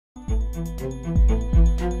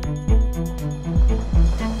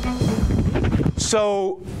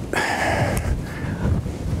So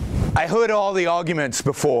I heard all the arguments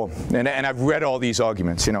before, and I've read all these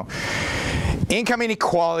arguments, you know. Income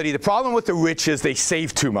inequality, the problem with the rich is they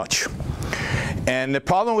save too much. And the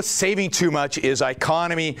problem with saving too much is our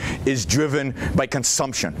economy is driven by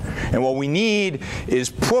consumption. And what we need is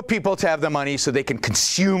poor people to have the money so they can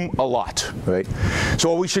consume a lot, right? So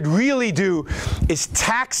what we should really do is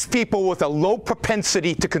tax people with a low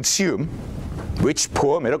propensity to consume, rich,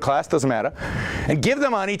 poor, middle class, doesn't matter, and give the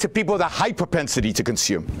money to people with a high propensity to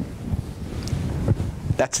consume.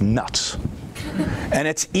 That's nuts. And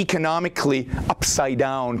it's economically upside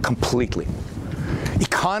down completely.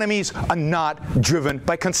 Economies are not driven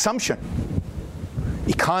by consumption.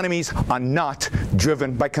 Economies are not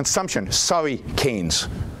driven by consumption. Sorry, Keynes.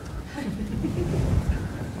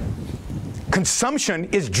 Consumption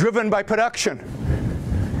is driven by production.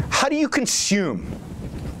 How do you consume?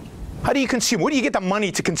 How do you consume? Where do you get the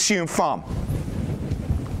money to consume from?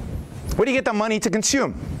 Where do you get the money to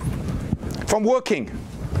consume? From working,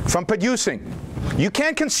 from producing. You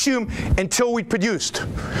can't consume until we produced.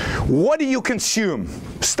 What do you consume?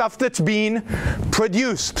 Stuff that's being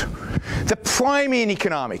produced. The prime in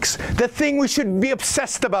economics, the thing we should be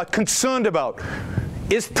obsessed about, concerned about,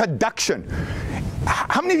 is production.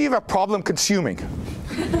 How many of you have a problem consuming?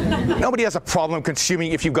 Nobody has a problem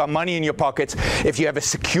consuming if you've got money in your pockets, if you have a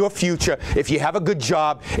secure future, if you have a good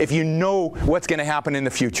job, if you know what's going to happen in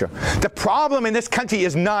the future. The problem in this country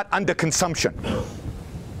is not underconsumption.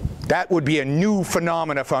 That would be a new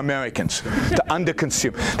phenomenon for Americans, to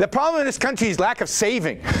underconsume. The problem in this country is lack of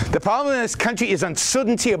saving. The problem in this country is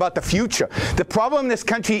uncertainty about the future. The problem in this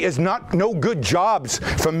country is no good jobs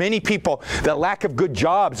for many people, the lack of good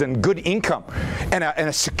jobs and good income and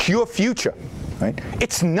a secure future. Right?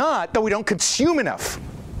 It's not that we don't consume enough.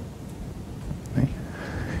 Right?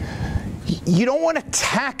 You don't want to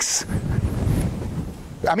tax.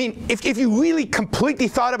 I mean, if you really completely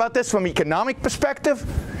thought about this from an economic perspective,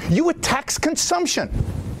 you would tax consumption.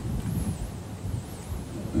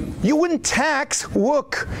 You wouldn't tax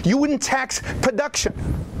work. You wouldn't tax production.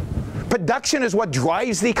 Production is what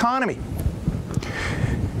drives the economy.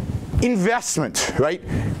 Investment, right?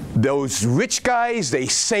 Those rich guys, they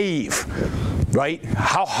save, right?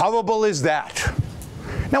 How horrible is that?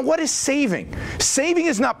 Now, what is saving? Saving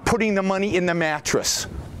is not putting the money in the mattress.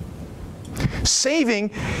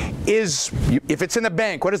 Saving is, if it's in the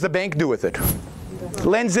bank, what does the bank do with it?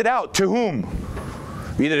 Lends it out to whom?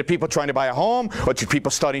 Either to people trying to buy a home or to people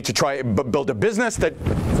starting to try build a business. That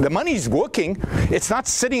the money's working. It's not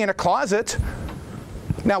sitting in a closet.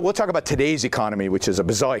 Now, we'll talk about today's economy, which is a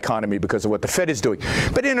bizarre economy because of what the Fed is doing.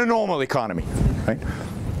 But in a normal economy, right?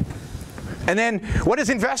 And then what is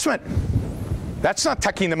investment? That's not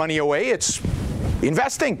tucking the money away. It's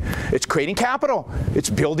investing. It's creating capital. It's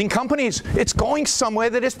building companies. It's going somewhere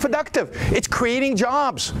that is productive. It's creating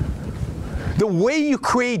jobs. The way you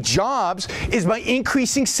create jobs is by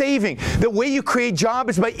increasing saving. The way you create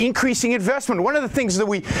jobs is by increasing investment. One of the things that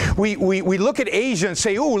we look at Asia and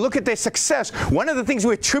say, oh, look at their success. One of the things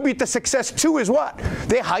we attribute the success to is what?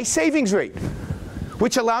 Their high savings rate,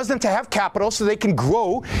 which allows them to have capital so they can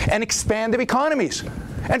grow and expand their economies.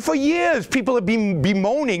 And for years, people have been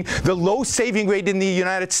bemoaning the low saving rate in the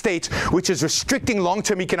United States, which is restricting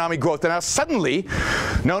long-term economic growth. And now suddenly,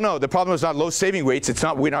 no, the problem is not low saving rates. It's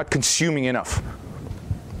not we're not consuming enough.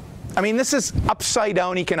 I mean, this is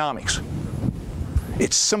upside-down economics.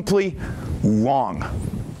 It's simply wrong.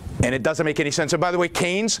 And it doesn't make any sense. And by the way,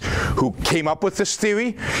 Keynes, who came up with this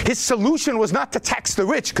theory, his solution was not to tax the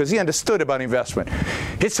rich, because he understood about investment.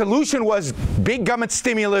 His solution was big government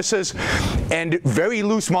stimuluses and very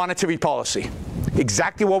loose monetary policy.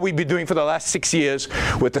 Exactly what we've been doing for the last 6 years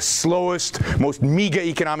with the slowest, most meager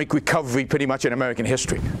economic recovery pretty much in American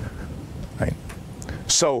history. Right?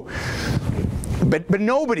 So, but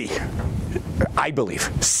nobody, I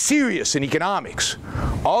believe, serious in economics,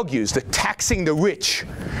 argues that taxing the rich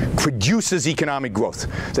produces economic growth.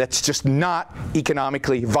 That's just not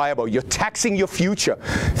economically viable. You're taxing your future.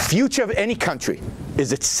 Future of any country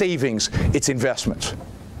is its savings, its investments,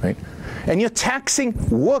 right? And you're taxing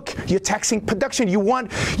work. You're taxing production. You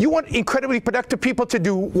want incredibly productive people to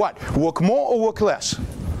do what? Work more or work less?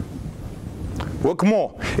 Work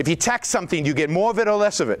more. If you tax something, do you get more of it or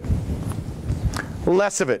less of it?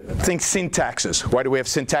 Less of it. Think sin taxes. Why do we have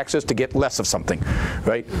sin taxes? To get less of something,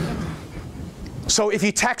 right? So if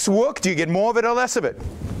you tax work, do you get more of it or less of it?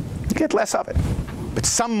 You get less of it. But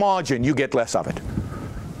some margin, you get less of it.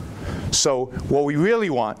 So what we really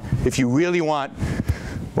want, if you really want,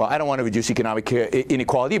 well, I don't want to reduce economic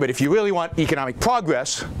inequality, but if you really want economic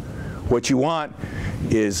progress, What you want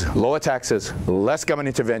is lower taxes, less government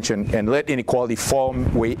intervention, and let inequality fall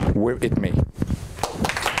where it may.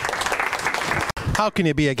 How can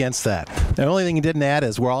you be against that? The only thing you didn't add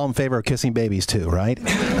is we're all in favor of kissing babies too, right?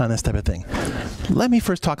 On this type of thing. Let me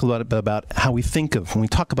first talk a little bit about how we think of, when we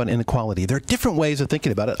talk about inequality. There are different ways of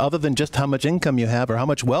thinking about it other than just how much income you have or how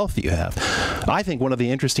much wealth you have. I think one of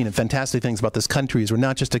the interesting and fantastic things about this country is we're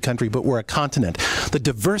not just a country, but we're a continent. The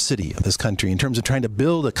diversity of this country in terms of trying to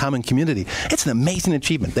build a common community, it's an amazing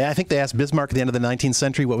achievement. I think they asked Bismarck at the end of the 19th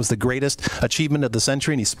century what was the greatest achievement of the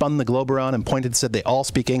century, and he spun the globe around and pointed and said they all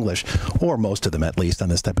speak English, or most of them at least, on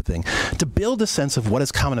this type of thing, to build a sense of what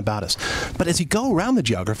is common about us. But as you go around the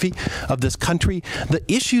geography of this country, the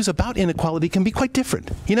issues about inequality can be quite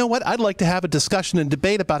different. You know what? I'd like to have a discussion and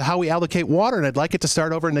debate about how we allocate water, and I'd like it to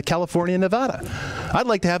start over in California and Nevada. I'd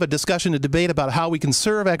like to have a discussion and debate about how we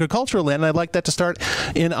conserve agricultural land, and I'd like that to start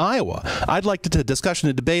in Iowa. I'd like to discussion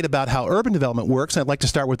and debate about how urban development works, and I'd like to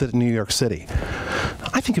start with it in New York City.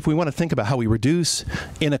 I think if we want to think about how we reduce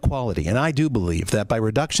inequality, and I do believe that by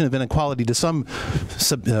reduction of inequality to some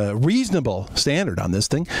reasonable standard on this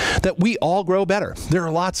thing, that we all grow better. There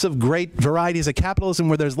are lots of great varieties of capitalism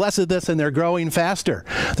where there's less of this and they're growing faster.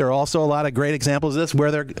 There are also a lot of great examples of this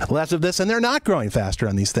where there's less of this and they're not growing faster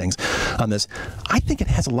on these things. I think it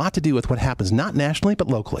has a lot to do with what happens not nationally but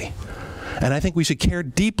locally. And I think we should care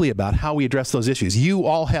deeply about how we address those issues. You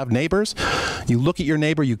all have neighbors. You look at your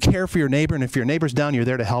neighbor, you care for your neighbor, and if your neighbor's down, you're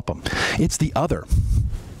there to help them. It's the other.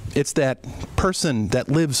 It's that person that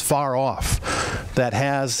lives far off, that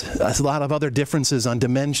has a lot of other differences on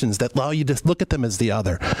dimensions that allow you to look at them as the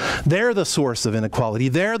other. They're the source of inequality.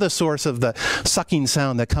 They're the source of the sucking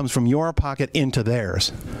sound that comes from your pocket into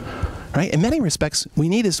theirs. Right? In many respects, we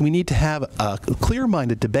need to have a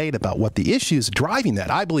clear-minded debate about what the issues driving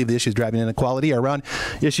that. I believe the issues driving inequality are around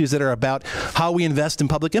issues that are about how we invest in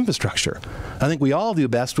public infrastructure. I think we all do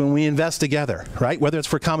best when we invest together, right? Whether it's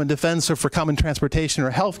for common defense or for common transportation or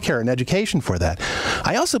health care and education for that.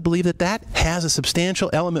 I also believe that that has a substantial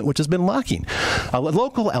element which has been lacking, a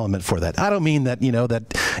local element for that. I don't mean that,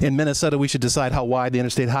 that in Minnesota we should decide how wide the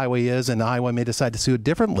interstate highway is and Iowa may decide to do it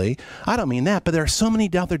differently. I don't mean that, but there are so many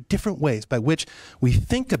other different ways by which we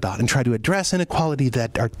think about and try to address inequality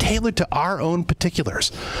that are tailored to our own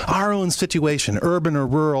particulars, our own situation, urban or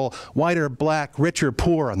rural, white or black, rich or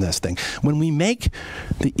poor on this thing. When we make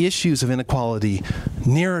the issues of inequality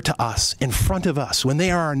nearer to us, in front of us, when they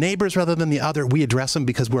are our neighbors rather than the other, we address them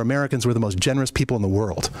because we're Americans, we're the most generous people in the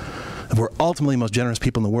world. We're ultimately the most generous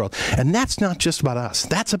people in the world. And that's not just about us.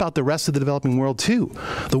 That's about the rest of the developing world, too.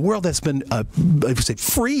 The world that's been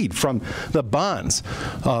freed from the bonds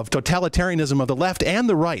of totalitarianism of the left and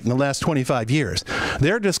the right in the last 25 years.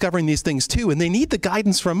 They're discovering these things, too, and they need the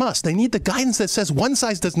guidance from us. They need the guidance that says one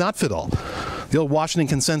size does not fit all. The old Washington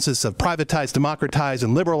consensus of privatize, democratize,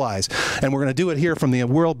 and liberalize, and we're going to do it here from the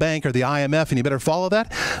World Bank or the IMF, and you better follow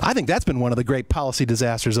that. I think that's been one of the great policy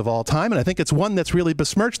disasters of all time, and I think it's one that's really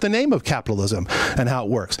besmirched the name of capitalism and how it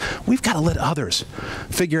works. We've got to let others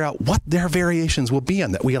figure out what their variations will be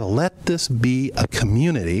on that. We've got to let this be a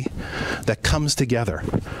community that comes together.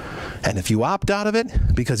 And if you opt out of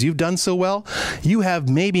it because you've done so well, you have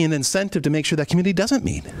maybe an incentive to make sure that community doesn't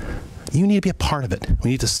meet. You need to be a part of it. We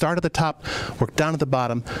need to start at the top, work down at the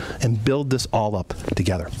bottom, and build this all up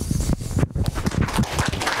together.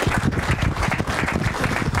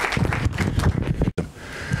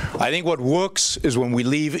 I think what works is when we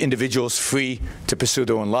leave individuals free to pursue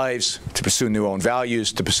their own lives, to pursue their own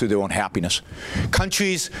values, to pursue their own happiness.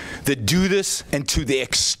 Countries that do this, and to the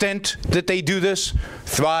extent that they do this,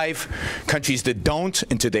 thrive. Countries that don't,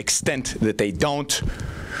 and to the extent that they don't,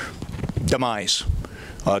 demise,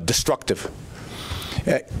 destructive.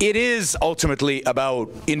 It is ultimately about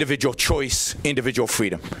individual choice, individual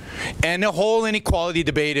freedom. And the whole inequality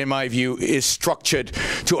debate, in my view, is structured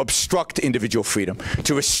to obstruct individual freedom,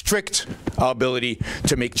 to restrict our ability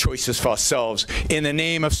to make choices for ourselves in the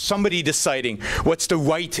name of somebody deciding what's the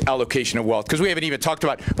right allocation of wealth. Because we haven't even talked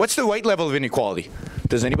about what's the right level of inequality.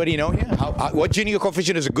 Does anybody know here? What Gini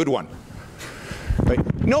coefficient is a good one? Right?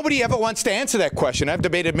 Nobody ever wants to answer that question. I've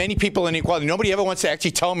debated many people in inequality. Nobody ever wants to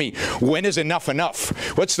actually tell me when is enough enough.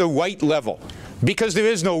 What's the right level? Because there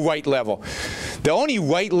is no right level. The only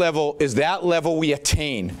right level is that level we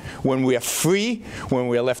attain when we are free, when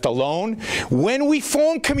we are left alone, when we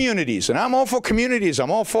form communities. And I'm all for communities.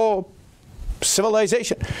 I'm all for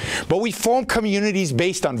civilization. But we form communities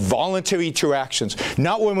based on voluntary interactions,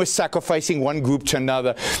 not when we're sacrificing one group to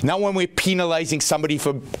another, not when we're penalizing somebody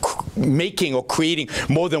for making or creating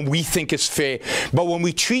more than we think is fair, but when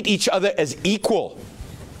we treat each other as equal.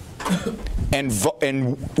 and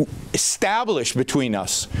establish between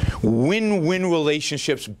us win-win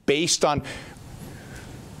relationships based on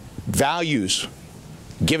values,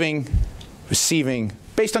 giving, receiving,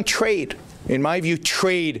 based on trade. In my view,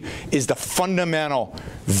 trade is the fundamental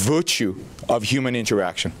virtue of human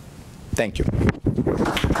interaction. Thank you.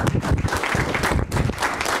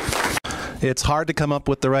 It's hard to come up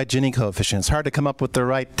with the right Gini coefficient. It's hard to come up with the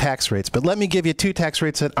right tax rates. But let me give you two tax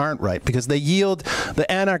rates that aren't right, because they yield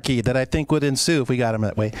the anarchy that I think would ensue if we got them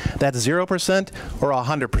that way. That's 0% or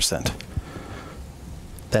 100%.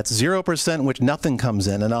 That's 0% in which nothing comes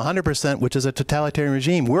in, and 100% which is a totalitarian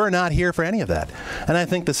regime. We're not here for any of that. And I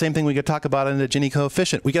think the same thing we could talk about in the Gini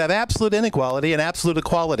coefficient. We could have absolute inequality and absolute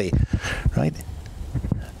equality, right?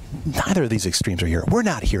 Neither of these extremes are here. We're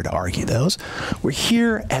not here to argue those. We're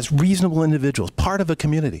here as reasonable individuals, part of a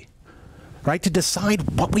community, right, to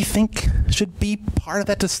decide what we think should be part of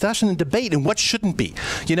that discussion and debate and what shouldn't be.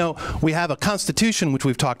 You know, we have a Constitution, which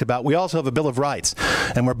we've talked about. We also have a Bill of Rights,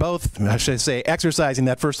 and we're both, I should say, exercising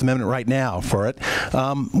that First Amendment right now for it.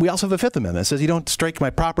 We also have a Fifth Amendment that says you don't strike my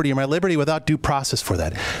property or my liberty without due process for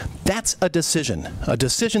that. That's a decision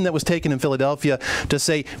that was taken in Philadelphia to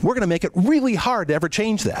say we're going to make it really hard to ever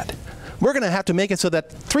change that. We're going to have to make it so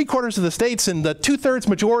that 3/4 of the states and the 2/3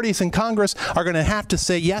 majorities in Congress are going to have to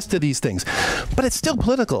say yes to these things. But it's still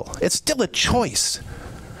political. It's still a choice.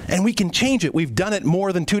 And we can change it. We've done it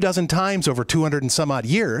more than 24 times over 200 and some odd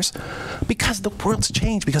years because the world's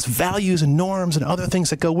changed, because values and norms and other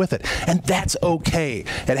things that go with it. And that's okay.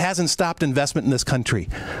 It hasn't stopped investment in this country.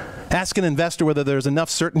 Ask an investor whether there's enough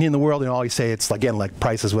certainty in the world, and they always say it's, again, like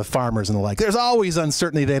prices with farmers and the like. There's always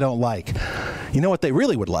uncertainty they don't like. You know what they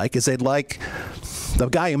really would like is they'd like the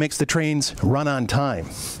guy who makes the trains run on time.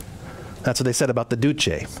 That's what they said about the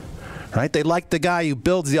Duce, right? They like the guy who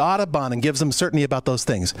builds the Autobahn and gives them certainty about those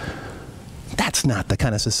things. That's not the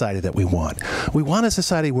kind of society that we want. We want a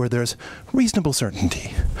society where there's reasonable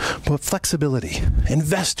certainty, but flexibility.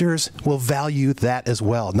 Investors will value that as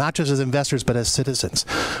well, not just as investors, but as citizens.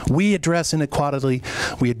 We address inequality.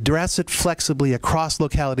 We address it flexibly across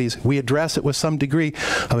localities. We address it with some degree,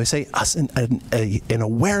 I would say, an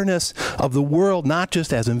awareness of the world, not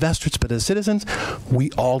just as investors, but as citizens.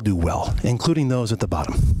 We all do well, including those at the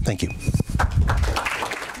bottom. Thank you.